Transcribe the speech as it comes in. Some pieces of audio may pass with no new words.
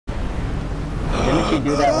Didn't she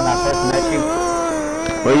do that when I first met you?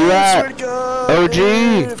 Where you at? OG!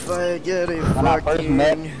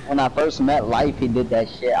 When I first met Life, he did that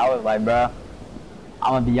shit. I was like, bro,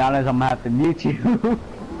 I'm gonna be honest, I'm gonna have to mute you.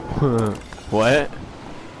 What?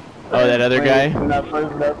 Oh, that other guy? When I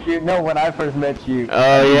first met you? No, when I first met you.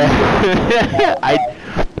 Oh, yeah.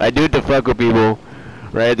 I do it to fuck with people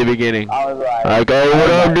right at the beginning. I was like, hey, what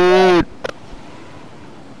up, dude?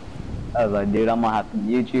 I was like, dude, I'm gonna have to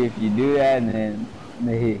mute you if you do that, and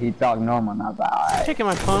then he talked normal, and I was like, alright. Taking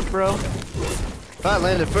my pump, bro. I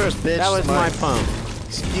landed first, bitch. That was my pump.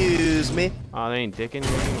 Excuse me. Oh, they ain't dicking me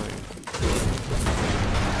anyway.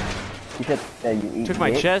 He said that you eat Took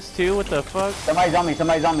my dick. chest too, what the fuck? Somebody's on me,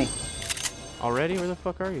 somebody's on me. Already? Where the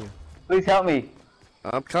fuck are you? Please help me.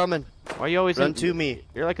 I'm coming. Why you always Run to me.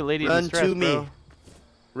 You're like a lady in Run distress, to me. bro.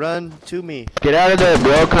 Run to me. Get out of there,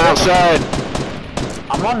 bro. Come outside.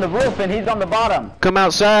 I'm on the roof and he's on the bottom. Come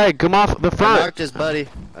outside. Come off the I front. knocked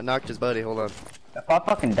his buddy. Hold on. If I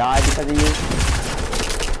fucking die because of you,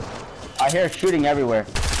 I hear shooting everywhere.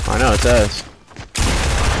 I know, it's us.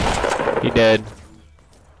 He dead.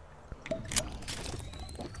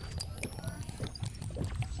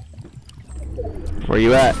 Where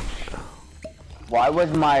you at? Why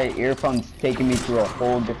was my earphones taking me to a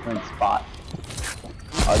whole different spot?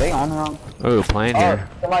 Are they on wrong? Ooh, plane here.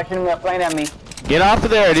 Oh, somebody shooting that plane at me. Get off of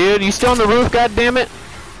there, dude. You still on the roof, goddammit?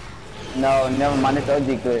 No, never mind. It's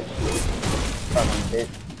OG good. Fucking bitch.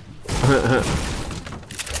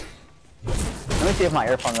 Let me see if my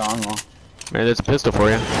earphones are on wrong. Man, that's a pistol for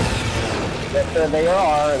you. Yes, sir, they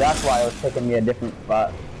are. That's why it was taking me a different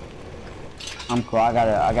spot. I'm cool. I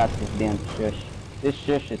got this damn shush. This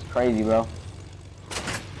shush is crazy, bro.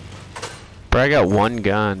 Bro, I got one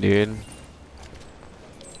gun, dude.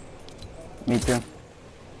 Me too.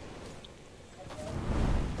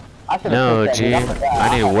 No, G. I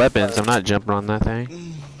need weapons. I'm not jumping on that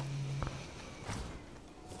thing.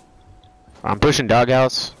 I'm pushing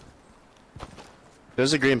doghouse.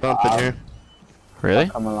 There's a green pump in here. Really?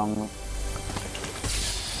 Come along with.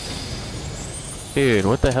 Dude,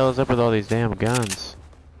 what the hell is up with all these damn guns?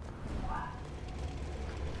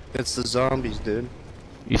 It's the zombies, dude.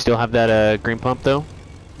 You still have that green pump though?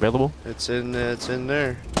 Available? It's in there.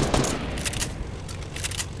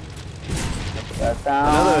 I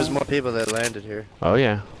know there was more people that landed here. Oh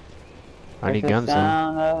yeah. I need guns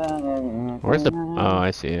though. Where's the... Oh, I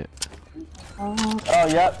see it. Oh,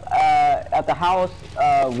 yep. At the house,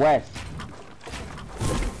 west.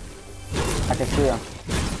 I can see him.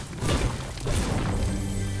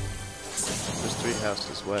 There's 3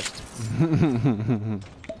 houses west.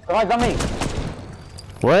 Somebody's on me.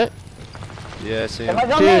 What? Yeah, I see him.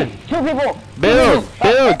 Somebody's on me. 2 people. Bill,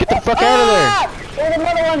 get the fuck out of there. There's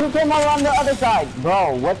another one who came around the other side.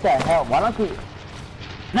 Bro, what the hell? Why don't you...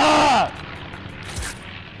 Nah!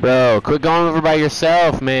 Bro, quit going over by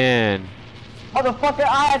yourself, man. Motherfucker,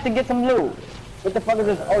 I had to get some loot. What the fuck is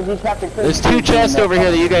this OG Captain Chris? There's 2 chests over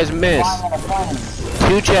here that you guys missed.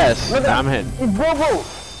 2 chests. I'm hitting. It's Boo Boo.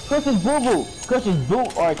 Chris is Boo Boo. Chris is Boo,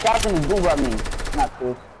 or Captain is Boo, I mean. Not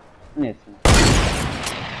Chris. Listen.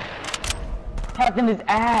 Captain is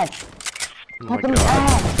ass. Captain is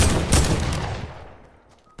ass.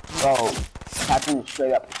 Bro, Captain is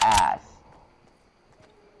straight up ass.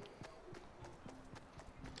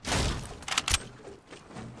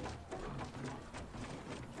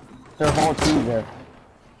 Their whole team there.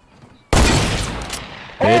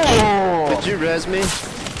 Bitch. Oh! Did you res me?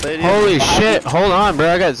 Lady? Holy shit, hold on, bro.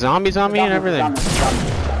 I got zombies on me and everything.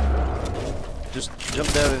 Just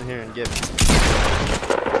jump down in here and get me.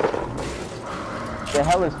 The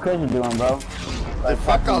hell is Chris doing, bro? Dude,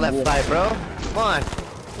 fuck all that fight, bro. Come on.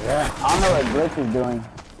 Yeah, I don't know what Glitch is doing.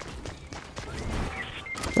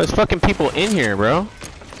 There's fucking people in here, bro.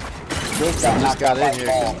 Glitch I just got in knocked here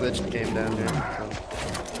out because Glitch came down here.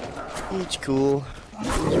 So. Each cool.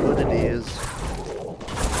 It's what it is.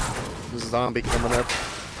 There's a zombie coming up.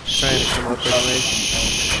 Trying to come up with me.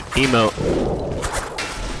 Emote.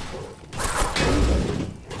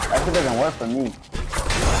 That shit doesn't work for me.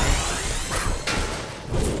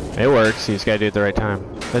 It works, you just gotta do it at the right time.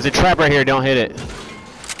 There's a trap right here, don't hit it.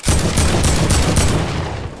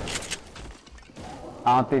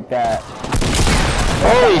 I don't think that...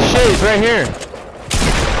 Holy shit, he's right here.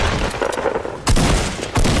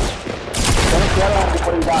 Finish the other one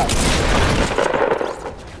before you die.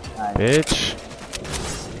 Nice. Bitch.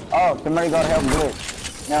 Oh, somebody go help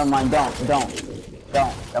Glitch. Never mind, don't.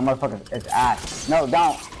 That motherfucker is ass. No,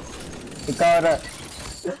 don't. He called her.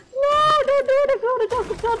 No, don't do this. Don't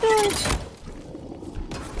do it.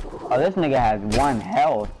 Oh, this nigga has 1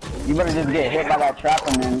 health. You better just get hit by that trap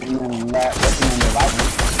and then that what's in your life.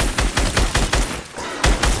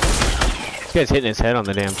 This guy's hitting his head on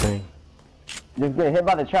the damn thing. Just get hit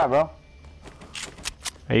by the trap, bro.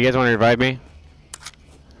 Hey, you guys want to revive me?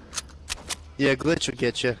 Yeah, glitch will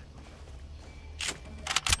get you.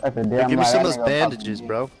 That's a Give damn me lie. some That of those nigga bandages, fucking-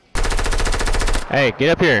 bro. Hey, get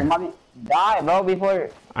up here. Somebody die, bro, before.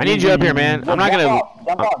 I need you up here, man. I'm not gonna.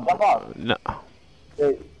 Jump off. No.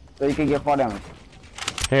 So you can get fall damage.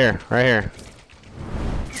 Here, right here.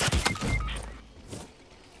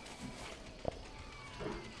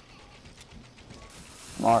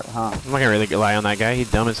 Smart, huh? I'm not gonna really rely on that guy.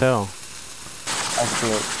 He's dumb as hell. That's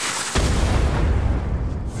good.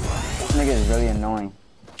 This nigga is really annoying.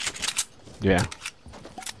 Yeah.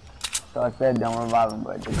 So I said don't revive him,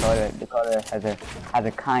 but Dakota has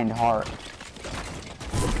a kind heart.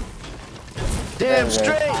 Damn Yeah,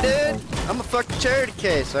 straight, yeah. dude. I'm a fucking charity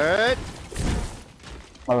case, alright?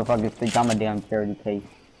 Motherfuckers think I'm a damn charity case.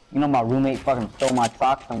 You know my roommate fucking stole my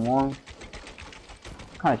socks and wore 'em?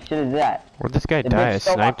 What kind of shit is that? Where'd this guy The die? I bitch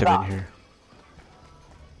stole my sniped him in socks. here.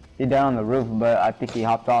 He down on the roof, but I think he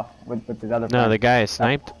hopped off with his other No, friend. the guy is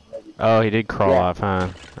sniped? Oh, he did crawl Yeah. off, huh?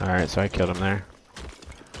 Alright, so I killed him there.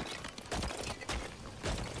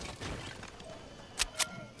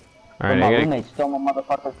 But Alright, my I gotta... roommate stole my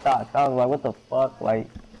motherfucking socks. I was like, what the fuck? Like,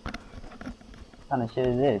 what kind of shit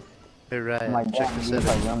is this? Hey, right. Oh my Check God, this you edit.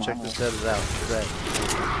 look like you're Check my this edit out. Right.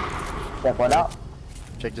 Check what out?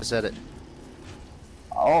 Check this edit.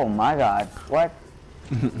 Oh my god. What?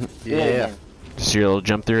 Yeah. Just your little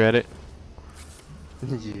jump through at it.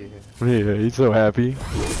 Yeah. Yeah, he's so happy.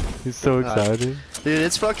 He's so Uh, excited. Dude,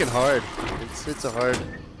 it's fucking hard. It's a hard.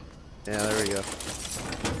 Yeah, there we go.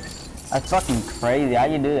 That's fucking crazy. How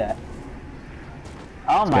you do that?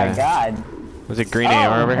 Oh my guy. god. Was it green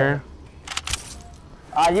AR over here?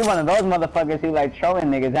 Ah, you one of those motherfuckers who like trolling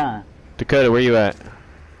niggas, huh? Dakota, where you at?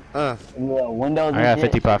 Little windows I and got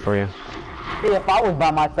shit. 50 pot for you. See, if I was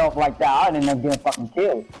by myself like that, I'd end up getting fucking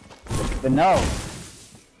killed. But no.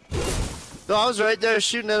 No, I was right there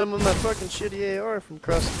shooting at him with my fucking shitty AR from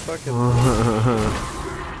across the fucking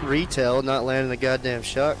retail, not landing a goddamn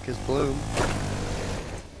shot, cause bloom.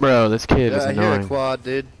 Bro, this kid is Yeah, I hear a annoying. quad,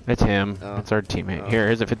 dude. It's him. Oh. It's our teammate. Oh.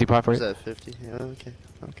 Here's a 50 pot for Where's you. that 50? Yeah, okay.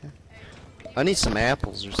 Okay. I need some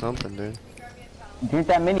apples or something, dude. Drink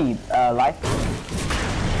that mini life.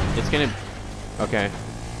 It's gonna... Okay.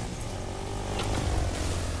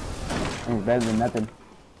 It's better than nothing.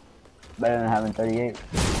 Better than having 38.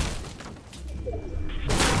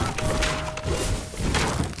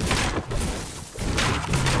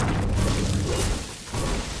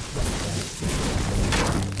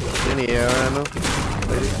 Any AR ammo?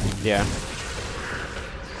 Yeah.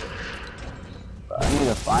 But I need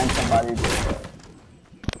to find somebody to...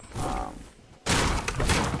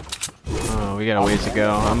 Oh, we got a ways to go.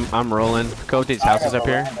 I'm rolling. Cody's house is up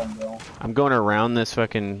here. I'm going around this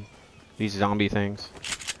fucking... These zombie things.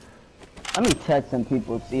 Let me text some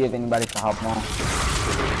people, see if anybody can help on.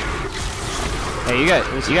 Hey, you got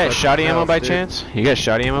shotty ammo by dude. chance? You got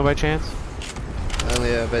shotty ammo by chance? I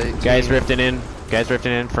only have 18. Guys drifting in. Guys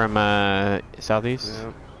drifting in from southeast.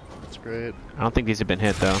 Yeah, that's great. I don't think these have been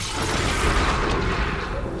hit though.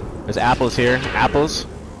 There's apples here. Apples.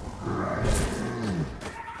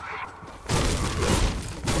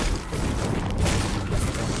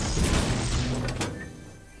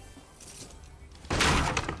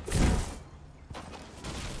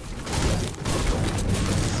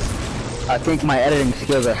 I think my editing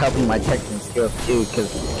skills are helping my texting skills too,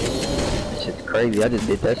 cause this shit's crazy. I just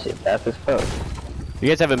did that shit fast as fuck. You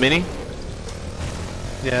guys have a mini?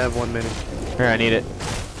 Yeah, I have 1 minute. Here, I need it.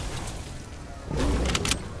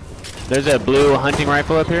 There's a blue hunting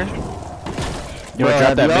rifle up here. You wanna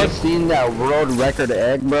drop that have y'all mini? seen that world record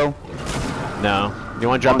egg, bro? No. You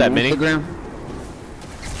wanna drop On that mini? Instagram?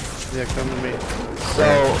 Yeah, come to me. So,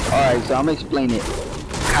 alright, so I'm gonna explain it.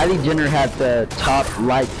 Kylie Jenner had the top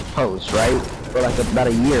liked post, right? For like about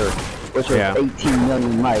a year, which was Yeah. 18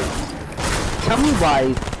 million likes. Tell me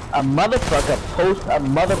why a motherfucker posts a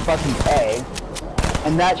motherfucking egg,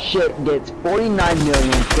 and that shit gets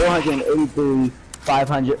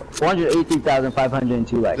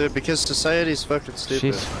 49,483,502 likes. Dude, because society's fucking stupid.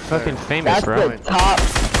 She's fucking famous, That's bro. the top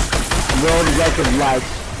world record likes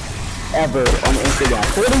ever on Instagram.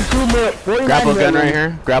 49 Grapple gun right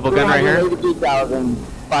here. Grapple gun right here.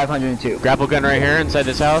 483,502. Grapple gun right here inside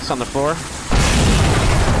this house on the floor.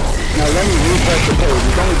 Now let me refresh the page.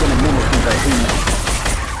 It's only been a minute since I've seen that.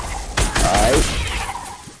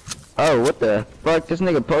 Alright. Oh, what the fuck? This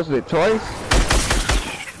nigga posted it twice?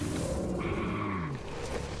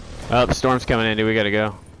 Oh, the storm's coming in, dude. We gotta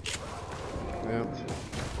go. Yeah.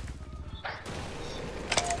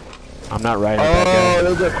 I'm not riding with that guy. Oh,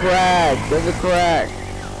 there's a crack. There's a crack.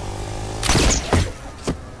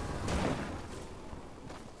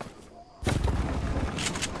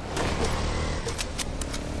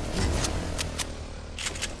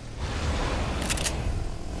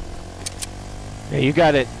 Yeah, you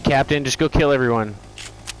got it, Captain. Just go kill everyone.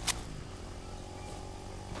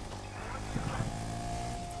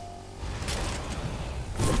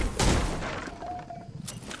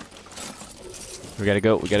 We gotta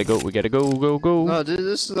go, we gotta go, we gotta go, go. No, dude,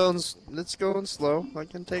 this zone's, it's going slow. I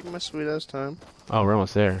can take my sweet ass time. Oh, we're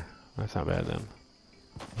almost there. That's not bad then.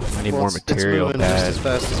 I need Well, more it's material, moving bad. just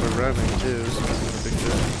as fast as we're running, too, so it's not a big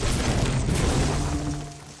deal.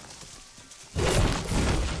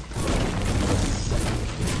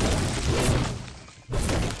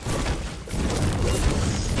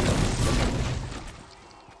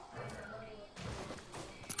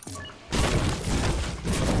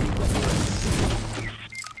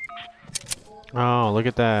 Oh, look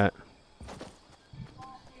at that.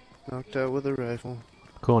 Knocked out with a rifle.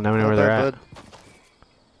 Cool, now we know Not where they're bad,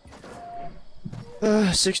 at.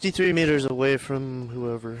 bud. 63 meters away from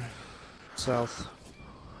whoever. South.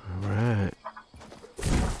 Alright.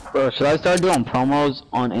 Bro, should I start doing promos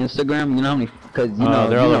on Instagram? You know how many? Because you Oh, know,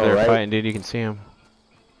 they're all over there right? fighting, dude. You can see them.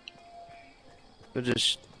 They're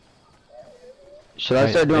just... Should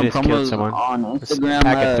I start doing just killed promos someone. on It's Instagram?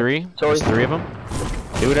 pack of 3. Tori? There's 3 of them.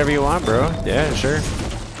 Do whatever you want, bro. Yeah, sure.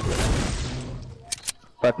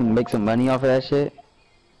 Fucking make some money off of that shit.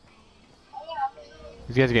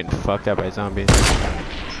 These guys are getting fucked up by zombies.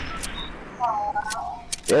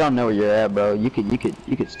 They don't know where you're at, bro. You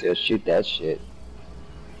could still shoot that shit.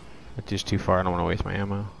 It's just too far. I don't want to waste my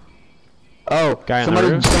ammo. Oh, Guy on the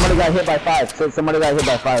roof? somebody got hit by 5. So somebody got hit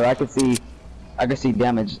by 5. I could see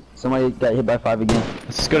damage. Somebody got hit by 5 again.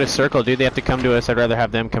 Let's just go to circle, dude. They have to come to us. I'd rather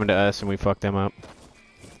have them come to us and we fuck them up.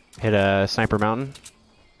 Hit a sniper mountain.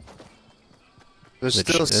 There's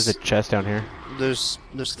still... There's a chest down here. There's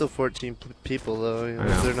still 14 people, though. You I know,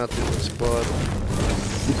 know. they're not doing the squad.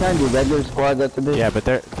 You trying to do regular squads after this? Yeah, but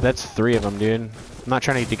that's 3 of them, dude. I'm not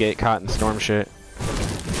trying to get caught in storm shit.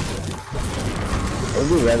 Let's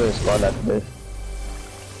do regular squad after this.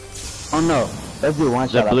 Oh no, let's do one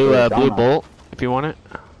shot. The blue after this. blue bolt, if you want it.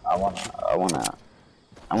 I wanna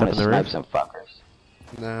up in the snipe roof? some fuckers.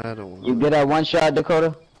 Nah, I don't want You get that one shot,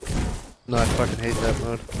 Dakota? No, I fucking hate that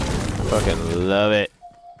mode. I fucking love it.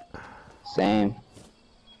 Same.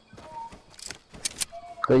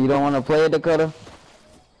 So you don't want to play it, Dakota?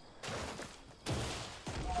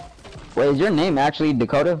 Wait, is your name actually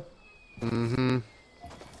Dakota? Mm-hmm.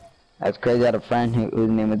 That's crazy. I had a friend whose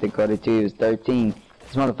name was Dakota too. He was 13.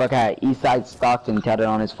 This motherfucker had Eastside Stockton tatted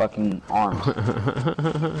on his fucking arms.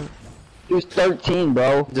 He was 13,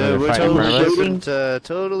 bro. Dude, we're fighting totally for us? different,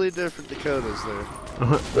 totally different Dakotas there.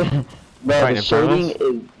 Bro, Fighting the in front of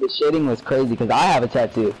us? the shading was crazy because I have a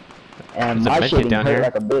tattoo, and There's a my medkit shading down hurt here.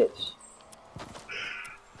 like a bitch.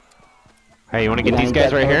 Hey, you want to get You these ain't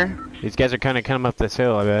guys got right those? here? These guys are kind of coming up this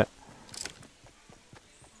hill, I bet.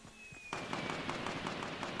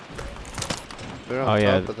 They're Oh, on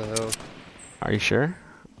yeah. top of the hill. Are you sure?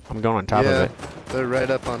 I'm going on top yeah, of it. they're right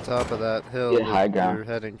up on top of that hill Get high that ground. you're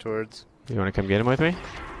heading towards. You want to come get him with me?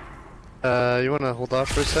 You want to hold off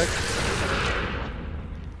for a sec?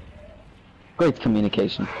 Great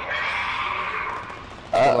communication.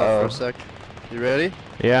 Hold off for Uh-oh. a sec. You ready?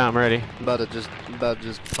 Yeah, I'm ready. About to just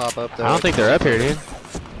pop up there. I don't think they're up here, dude.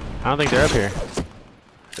 I don't think they're up here.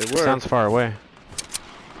 They were. Sounds far away.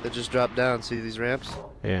 They just dropped down. See these ramps?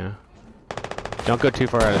 Yeah. Don't go too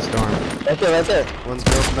far out of storm. Right there, right there. One's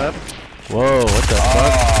going up. Whoa, what the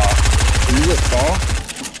fuck? Oh, can you just fall?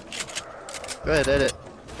 Go ahead, edit.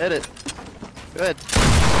 Edit. Go ahead.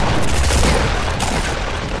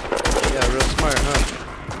 Yeah, real smart, huh?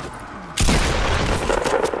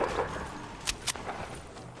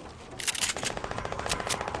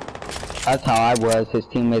 That's how I was. His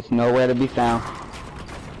teammates nowhere to be found.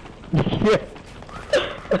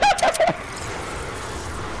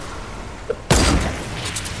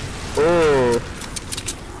 Oh.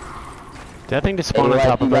 Did that thing just spawn on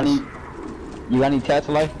top of us? You got any tats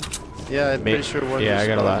life? Yeah, I'm pretty sure one yeah, just I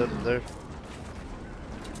got a lot. spawned up there.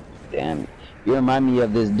 Damn. You remind me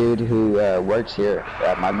of this dude who works here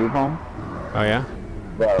at my group home. Oh, yeah?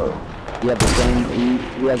 Bro, he has the same,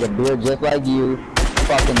 he has a beard just like you.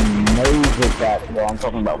 Fucking major tats, bro. I'm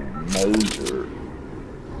talking about major.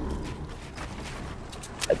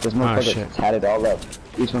 Like this motherfucker shit. tatted all up.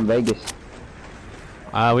 He's from Vegas.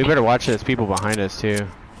 We better watch this. People behind us, too.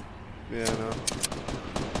 Yeah, I know.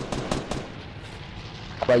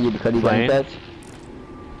 How about you, because you got any Playing? tats?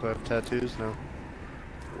 Do I have tattoos? No.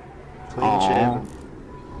 Clean Aw. shaven.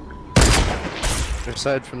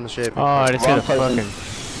 Aside from the shaving. Oh, I just hit a Wrong person. fucking...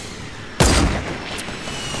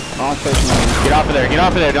 Wrong person. Get off of there. Get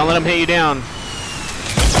off of there. Don't let them hit you down.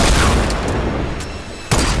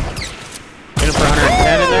 Hit him for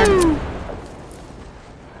 110 in there.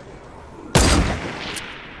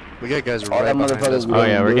 We got guys that right behind us. motherfucker's Oh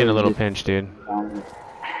yeah, we're Dude, getting a little just- pinch, dude. I'm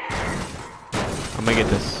gonna get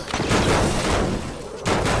this.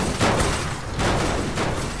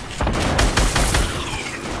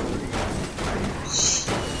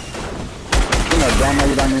 You know, damn well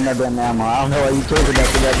you don't need no damn ammo. I don't know why you chasing that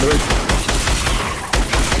to that bitch.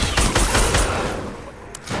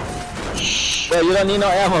 Yo, you don't need no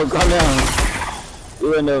ammo. Calm down.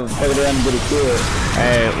 You in the fucking around and get a kill.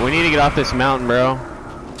 Hey, we need to get off this mountain, bro.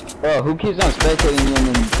 Bro, who keeps on spectating you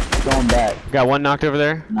and then going back? Got one knocked over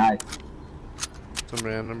there? Nice. Some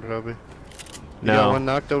random, probably. You No. got one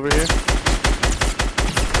knocked over here?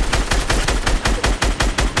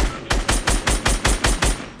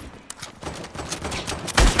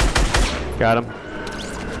 Got him.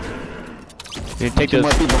 You take Two more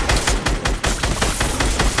those. people.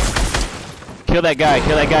 Kill that guy.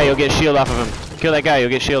 Kill that guy. You'll get shield off of him. Kill that guy. You'll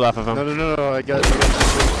get shield off of him. No, I got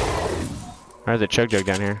There's a chug jug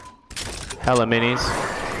down here. Hella minis.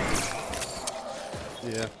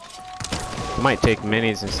 Yeah. You might take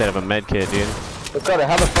minis instead of a med kit, dude. Dakota,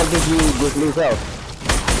 how the fuck did you just lose health?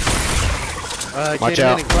 I Watch can't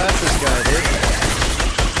out. even clap this guy, dude.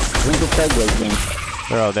 Drink the tag again.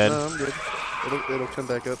 They're all dead. No, I'm good. It'll come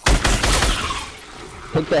back up.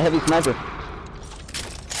 Take that heavy sniper.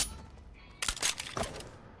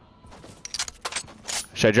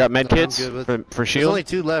 Should I drop med I'm kits good with- for There's shield? only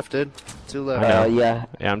 2 left, dude. 2 left. I know. Yeah.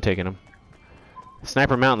 Yeah, I'm taking them.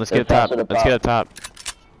 Sniper Mountain, let's They're get up top. faster to Let's get up top.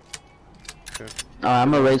 Alright,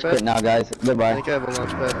 I'm gonna race Launch quit now, guys. I Goodbye. think I have a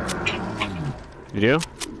launch pad. You do?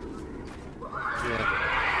 Yeah.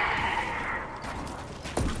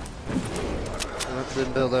 That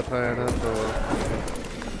didn't build up high enough, or...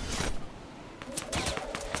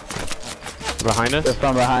 Behind us? They're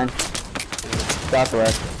from behind.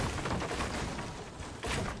 Southwest.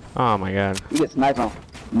 Oh my god. You get sniped on.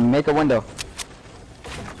 Make a window.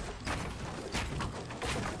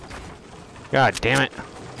 God damn it.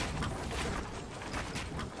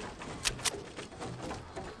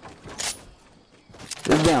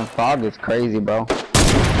 This damn fog is crazy, bro.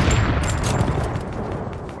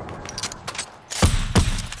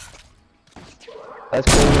 That's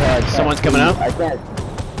crazy how I can't Someone's see coming you.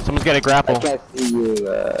 up? Someone's got a I grapple. can't see you,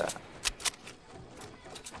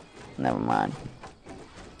 never mind.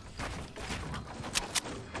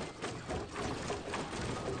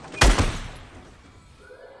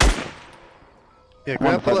 Yeah,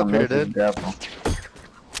 grapple up here, dude. Grapple.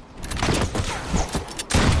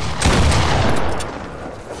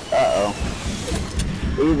 Uh-oh.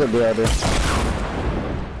 He's a builder.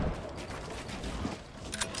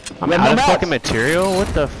 I'm Yeah, out no of mats. fucking material? What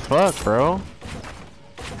the fuck, bro?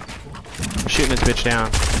 I'm shooting this bitch down.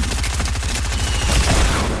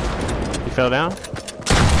 You fell down?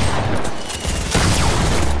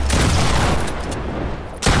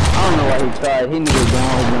 I don't know why he tried. He knew he was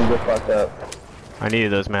gonna get fucked up. I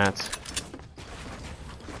needed those mats.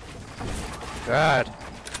 God.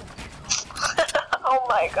 Oh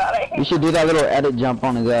my god, I You hate should do that little edit jump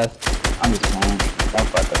on his ass. I'm just saying. Don't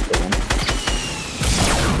fuck up to him.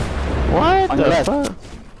 What On the your left. fuck?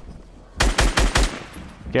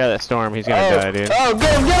 Yeah, that storm, he's gonna die, dude. Oh,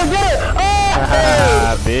 get him, get him, get him! Oh,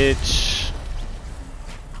 Haha, bitch.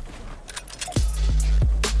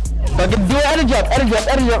 fucking do an edit jump, edit jump,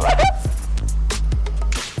 edit jump.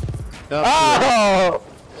 No, Oh,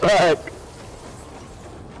 fuck.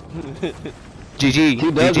 GG,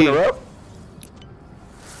 2 dubs in a GG. row.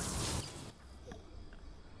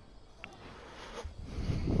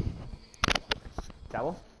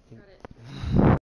 Towel?